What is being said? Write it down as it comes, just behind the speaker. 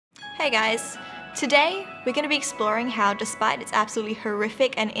Hey guys! Today, we're going to be exploring how, despite its absolutely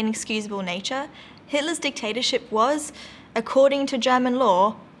horrific and inexcusable nature, Hitler's dictatorship was, according to German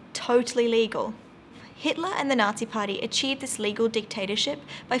law, totally legal. Hitler and the Nazi Party achieved this legal dictatorship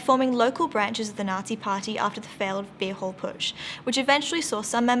by forming local branches of the Nazi Party after the failed beer hall putsch, which eventually saw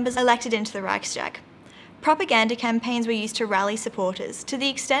some members elected into the Reichstag. Propaganda campaigns were used to rally supporters, to the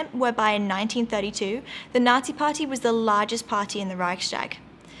extent whereby in 1932, the Nazi Party was the largest party in the Reichstag.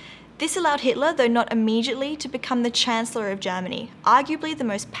 This allowed Hitler, though not immediately, to become the Chancellor of Germany, arguably the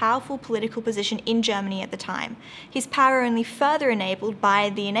most powerful political position in Germany at the time, his power only further enabled by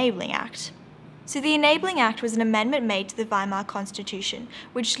the Enabling Act. So the Enabling Act was an amendment made to the Weimar Constitution,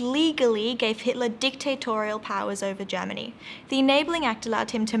 which legally gave Hitler dictatorial powers over Germany. The Enabling Act allowed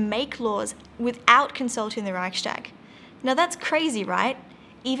him to make laws without consulting the Reichstag. Now that's crazy, right?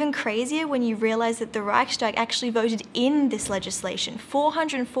 Even crazier when you realize that the Reichstag actually voted in this legislation,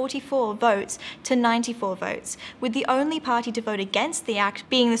 444 votes to 94 votes, with the only party to vote against the act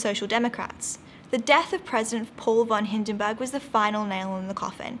being the Social Democrats. The death of President Paul von Hindenburg was the final nail in the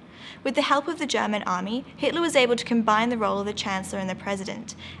coffin. With the help of the German army, Hitler was able to combine the role of the Chancellor and the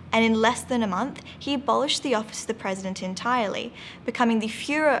President, and in less than a month, he abolished the office of the President entirely, becoming the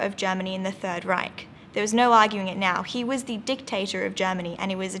Führer of Germany in the Third Reich. There was no arguing it now. He was the dictator of Germany,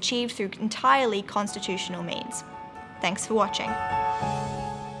 and it was achieved through entirely constitutional means. Thanks for watching.